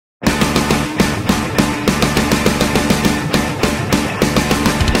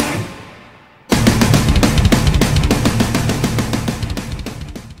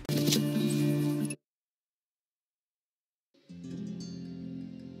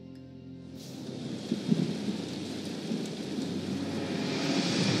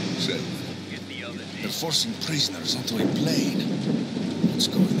Shit. They're forcing prisoners onto a plane. What's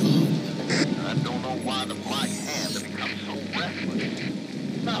going on? I don't know why the Black Hand have become so restless.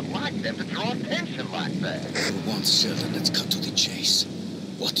 It's not like them to draw attention like that. For once, Sheldon, let's cut to the chase.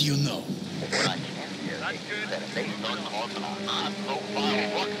 What do you know? What I can tell you is that if they start causing a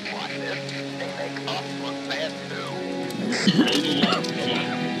high-profile ruckus like this, they make us look bad too.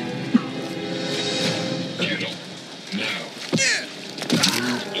 Now.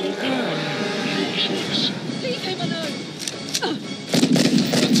 Leave him alone!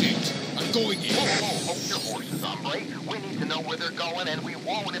 That's it. I'm going in. Whoa, hold your horses, hombre. We need to know where they're going, and we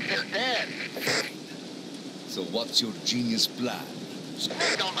won't if they're dead. So what's your genius plan?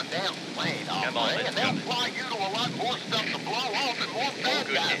 Sneak on the damn plane, hombre, and they'll fly you to a lot more stuff to blow off and more bad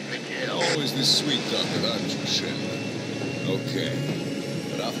guys to kill. Always this sweet talker, aren't you, Sheldon? Okay.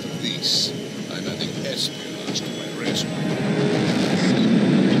 But after this, I'm adding espionage to my resume.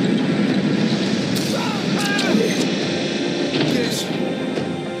 Yes.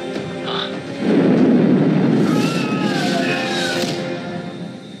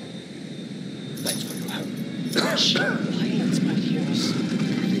 Thanks for your help. Violence, my heroes.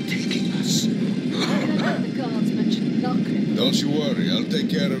 Where are they taking us? I heard the guards mention luck. Don't you worry, I'll take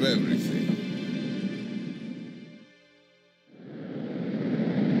care of everything.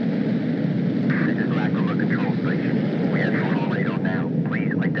 This is Lacroix Control Station. We have total radar now.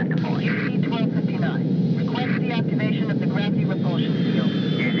 Please identify. UC-1259. Request the activation of the gravity repulsion field.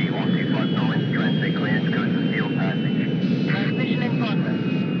 UC-1259. Transit clearance code for field passage. Transmission in progress.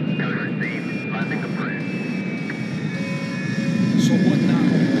 Code received. Landing approved. So what now?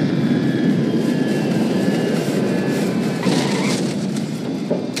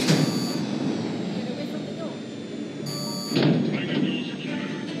 Get away from the door.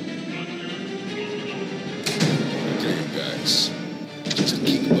 Okay, guys. Just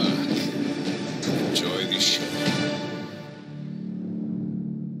kick back. Enjoy the show.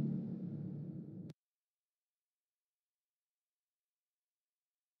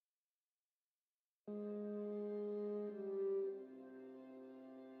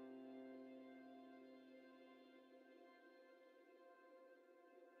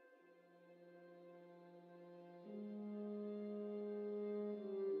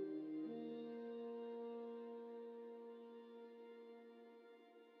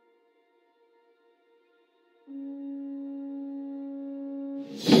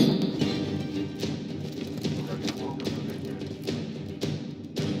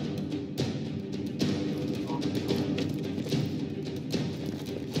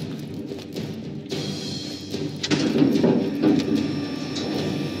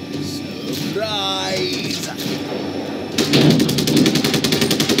 Surprise!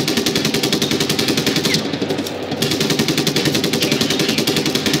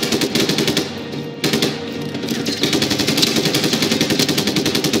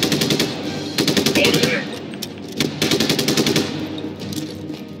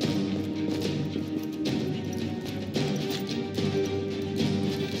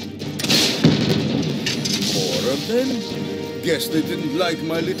 More of them? Guess they didn't like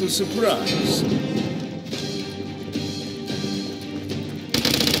my little surprise.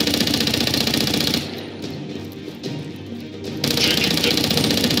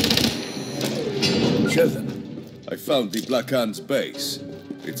 Sheldon, I found the Black Hand's base.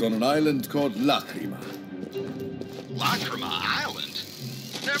 It's on an island called Lacrima. Lacrima Island?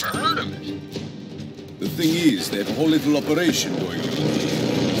 Never heard of it. The thing is, they have a whole little operation going on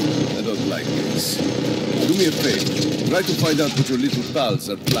here. I don't like this. Do me a favor. Try to find out what your little pals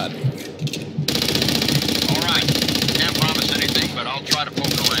are planning. All right. Can't promise anything, but I'll try to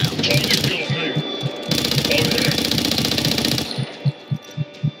poke around.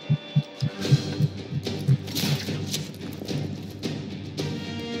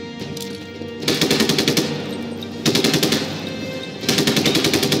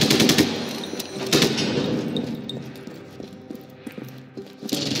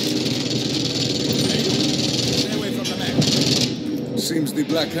 Seems the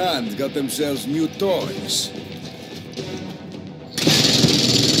Black Hand got themselves new toys.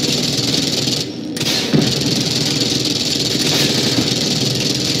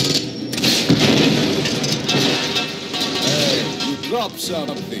 Hey, you dropped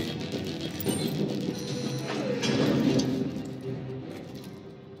something.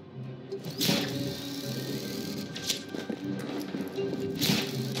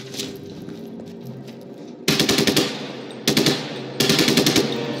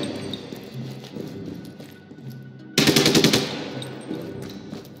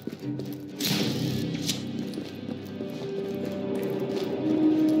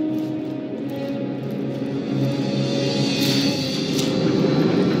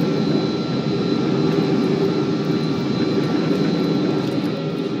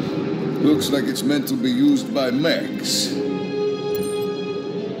 Looks like it's meant to be used by mechs.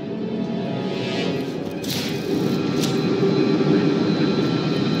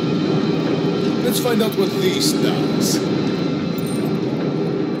 Let's find out what this does.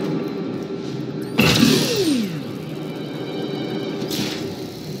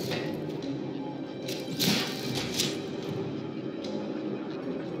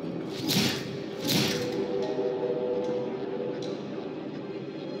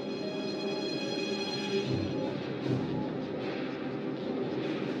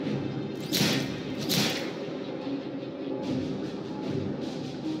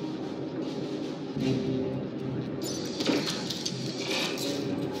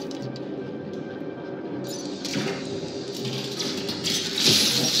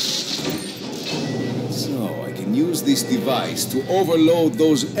 Use this device to overload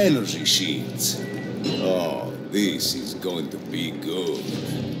those energy shields. Oh, this is going to be good.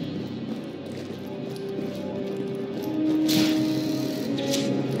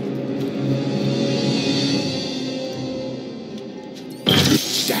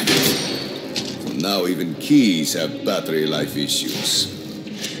 Damn it. So now even keys have battery life issues.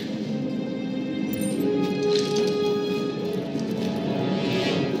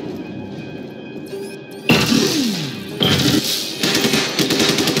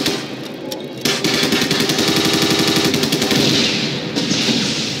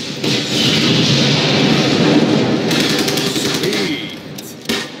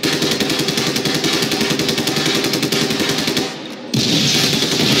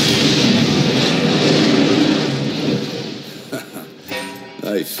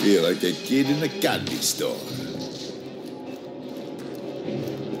 I feel like a kid in a candy store.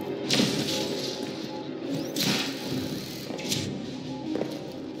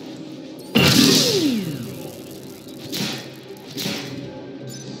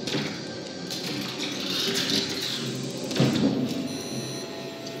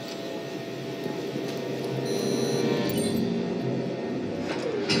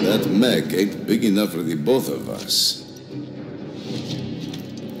 That mech ain't big enough for the both of us.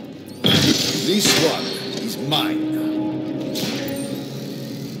 This one is mine.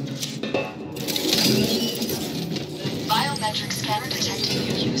 Biometric scanner detecting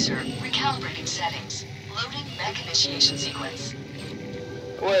new user. Recalibrating settings. Loading mech initiation sequence.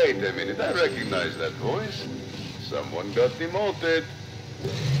 Wait a minute, I recognize that voice. Someone got demoted.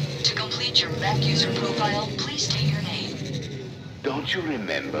 To complete your mech user profile, please state your name. Don't you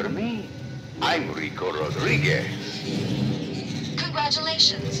remember me? I'm Rico Rodriguez.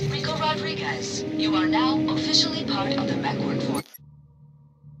 Congratulations, Rico Rodriguez. You are now officially part of the mech workforce.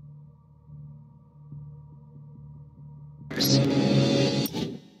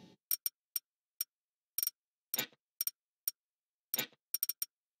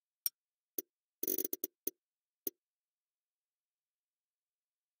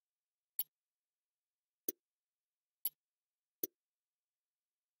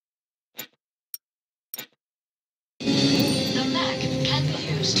 The mech can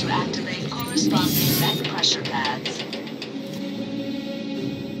be used to activate corresponding mech pressure pads.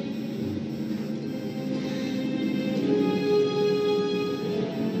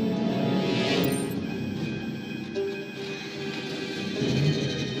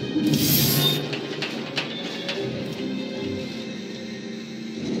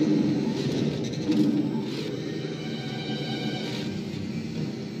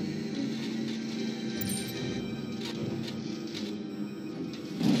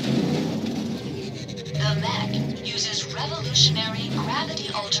 The mech uses revolutionary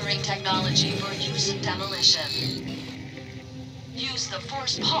gravity-altering technology for use in demolition. Use the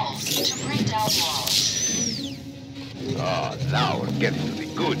force pulse to break down walls. Oh, now we're getting to the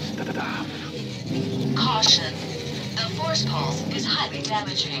good stuff. Caution. The force pulse is highly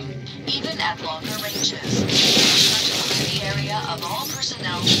damaging, even at longer ranges. Ensure to clear the area of all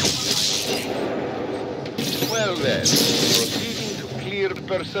personnel before proceeding. Well then, proceeding to clear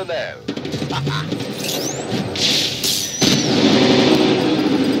personnel.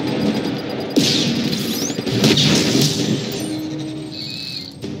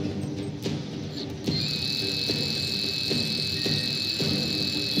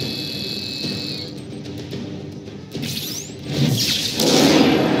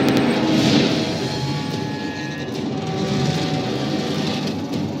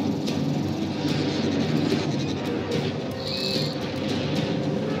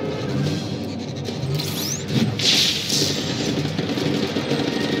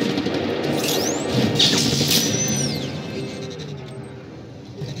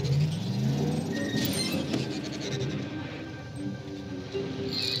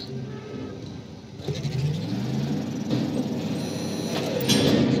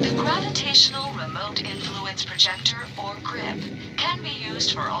 gravitational remote influence projector, or grip, can be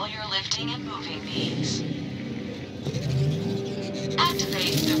used for all your lifting and moving needs.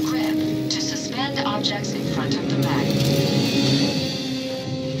 Activate the grip to suspend objects in front of the mech.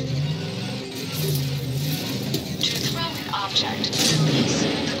 To throw an object, release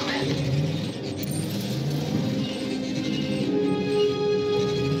the grip.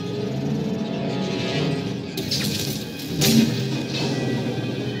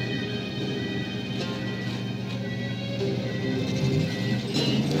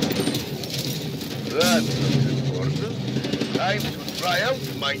 That looks important. Time to try out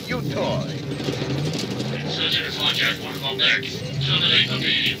my new toy. Insurgent contact will come next. Terminate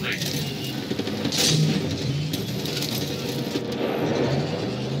immediately.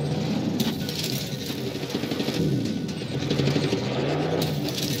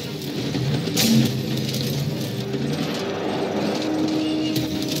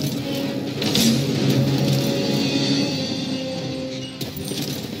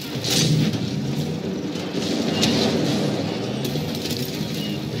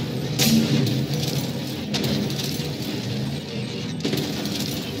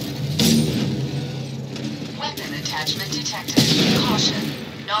 Attachment detected. Caution.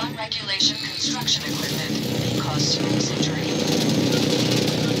 Non-regulation construction equipment may cause serious injury.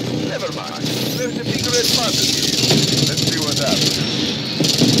 Never mind. There's a big red button here. Let's see what happens.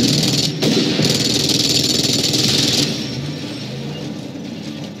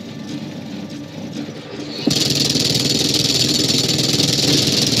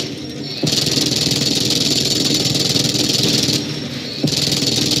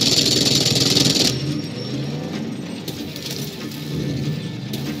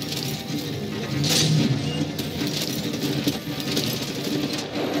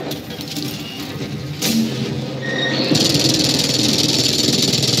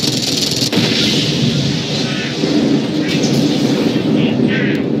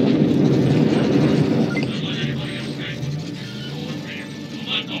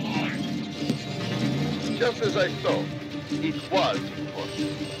 Just as I thought, it was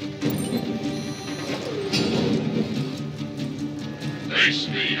important. Face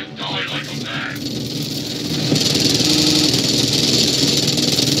me and die like a man.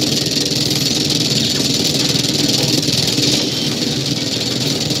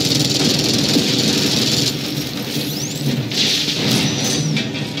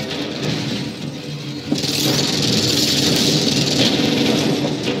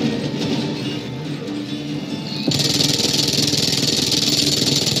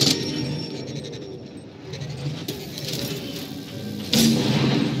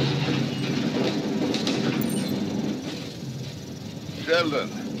 Sheldon,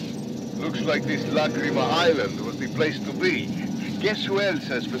 looks like this Lacrima Island was the place to be. Guess who else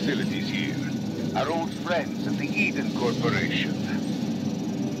has facilities here? Our old friends at the Eden Corporation.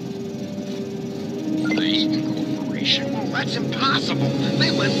 The Eden Corporation? Well, that's impossible.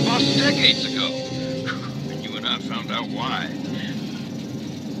 They went bust decades ago. And you and I found out why.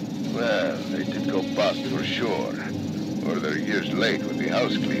 Well, they did go bust for sure. Or they're years late with the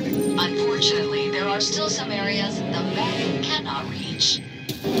house cleaning. Unfortunately, there are still some areas the mech cannot reach.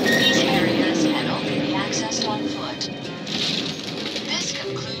 These areas can only be accessed on foot. This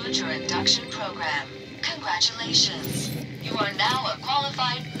concludes your induction program. Congratulations. You are now a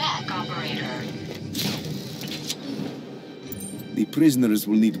qualified mech operator. The prisoners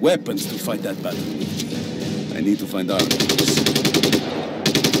will need weapons to fight that battle with me. I need to find arms.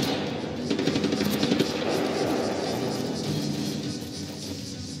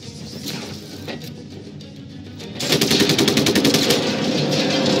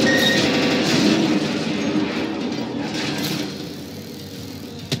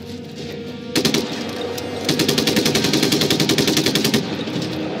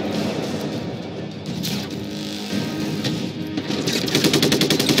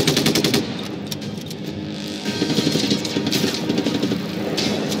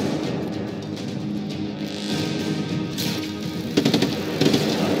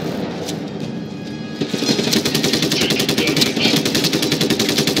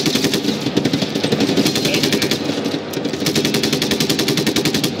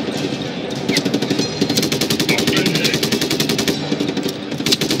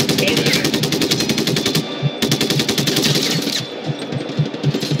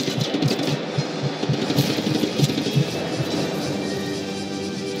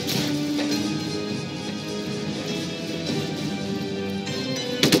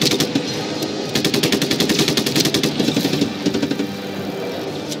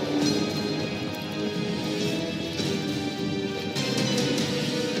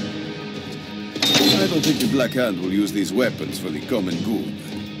 don't think the Black Hand will use these weapons for the common good.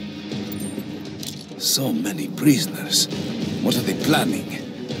 So many prisoners. What are they planning?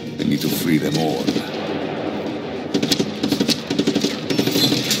 I need to free them all.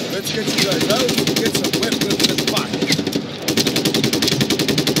 Let's get you guys out and get some weapons and fight.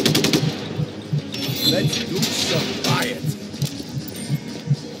 Let's do some riot.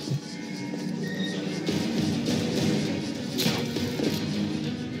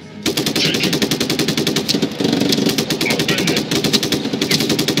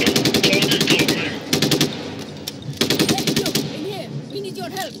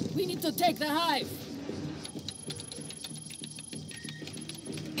 Take the hive!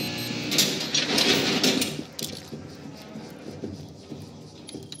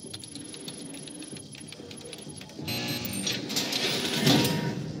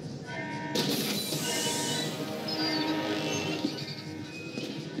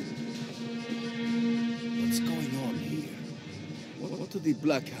 What's going on here? What are the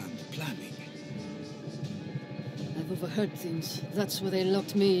Black Hand planning? I've overheard things. That's why they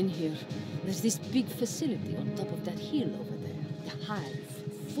locked me in here. There's this big facility on top of that hill over there. The hive,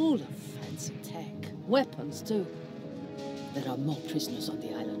 full of fancy tech. Weapons, too. There are more prisoners on the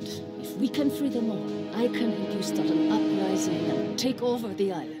island. If we can free them all, I can help you start an uprising and take over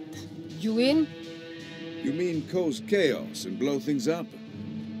the island. You in? You mean cause chaos and blow things up?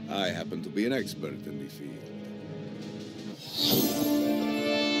 I happen to be an expert in the field.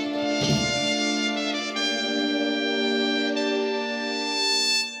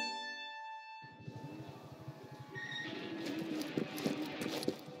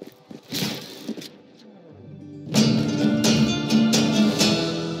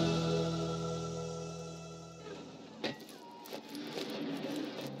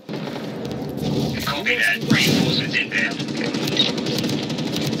 Copy that. Reinforcements inbound.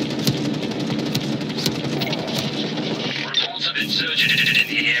 Reports of insurgents in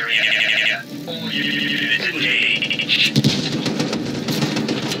the area. All units engaged.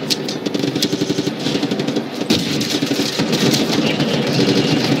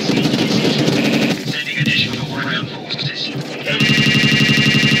 Sending additional ground forces.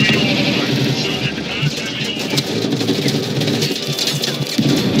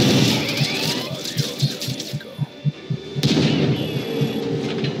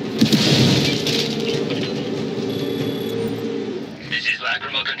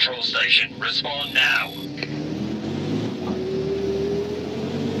 Control station, respond now.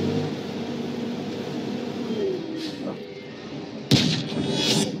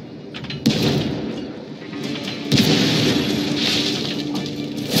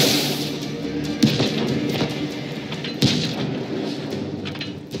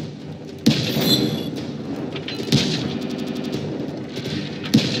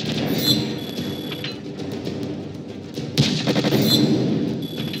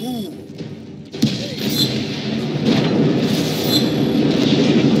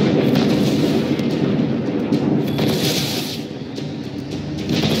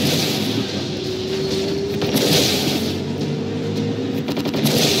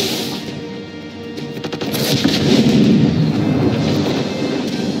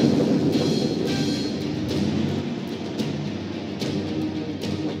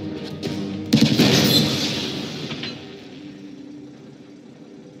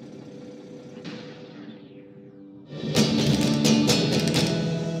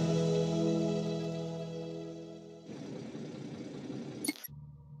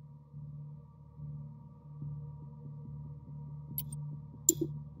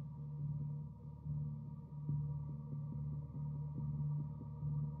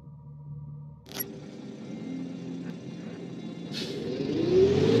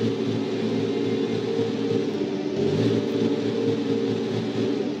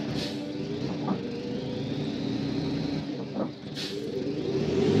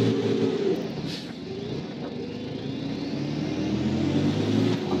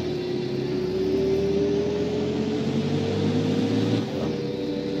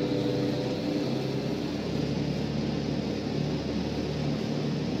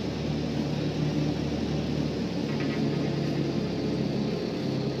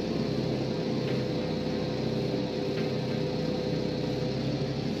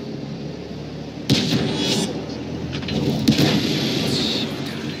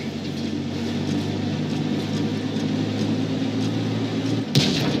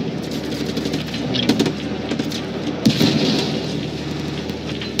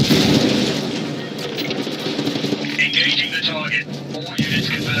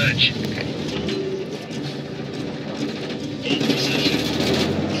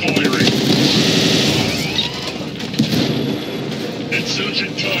 Firing.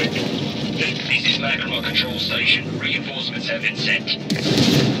 have been sent.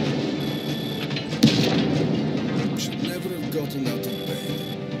 Should never have gotten out of bed.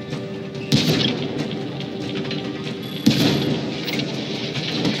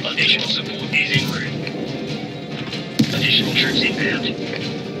 Additional support is en route. Additional troops inbound.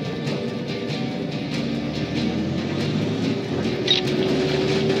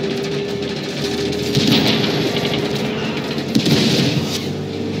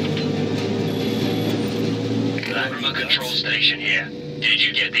 Control station here. Did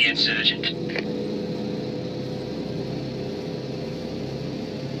you get the insurgent?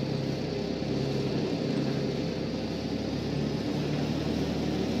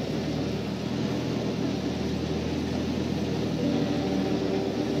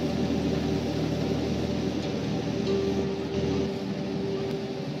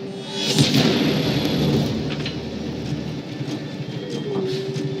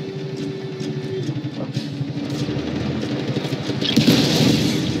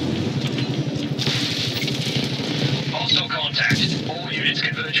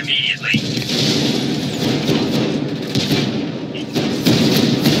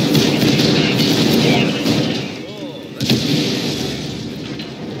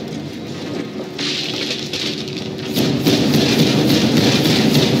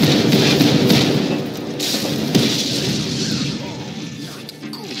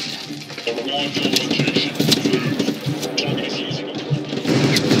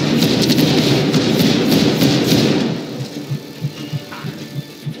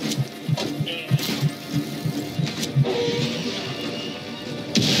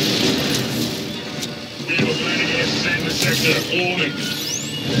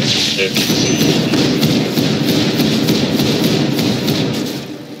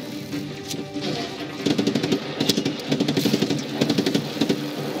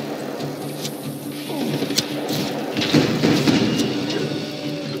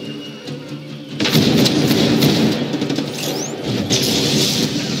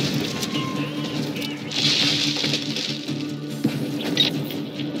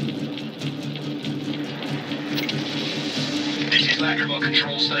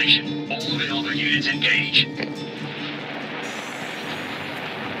 Control station. All available units engage.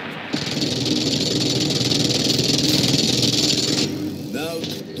 Now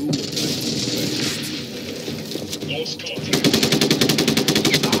to do what I do best. Lost contact.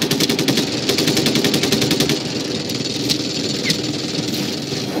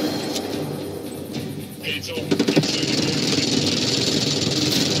 Heads up.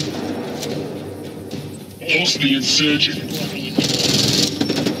 Lost the insurgent.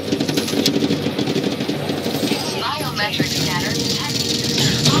 Biometric scanner detected.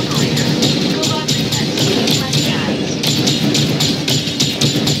 Operator, Cobalt Request guides.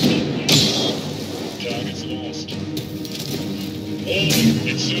 Target's lost. All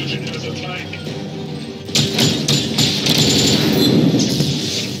insurgent has a tank.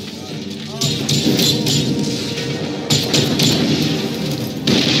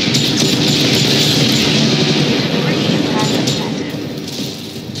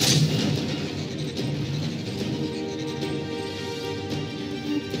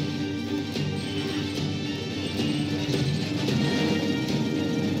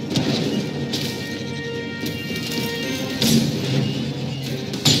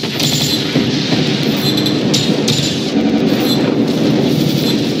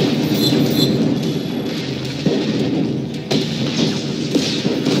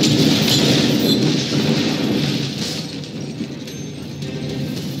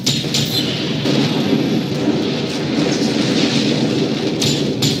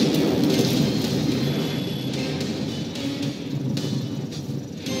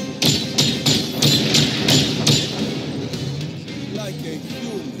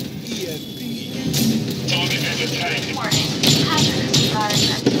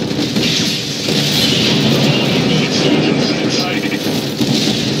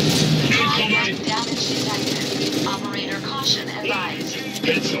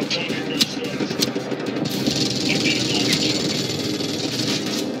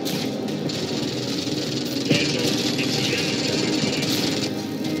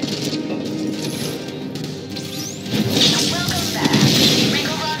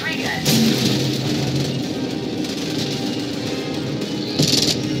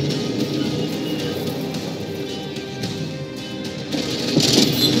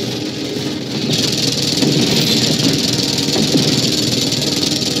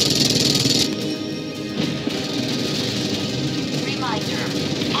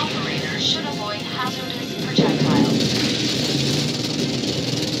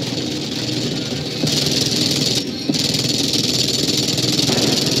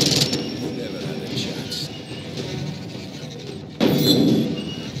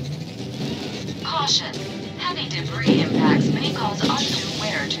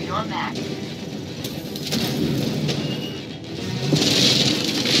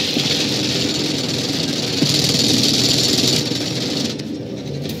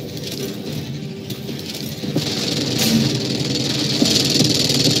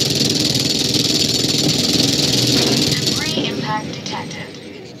 detected.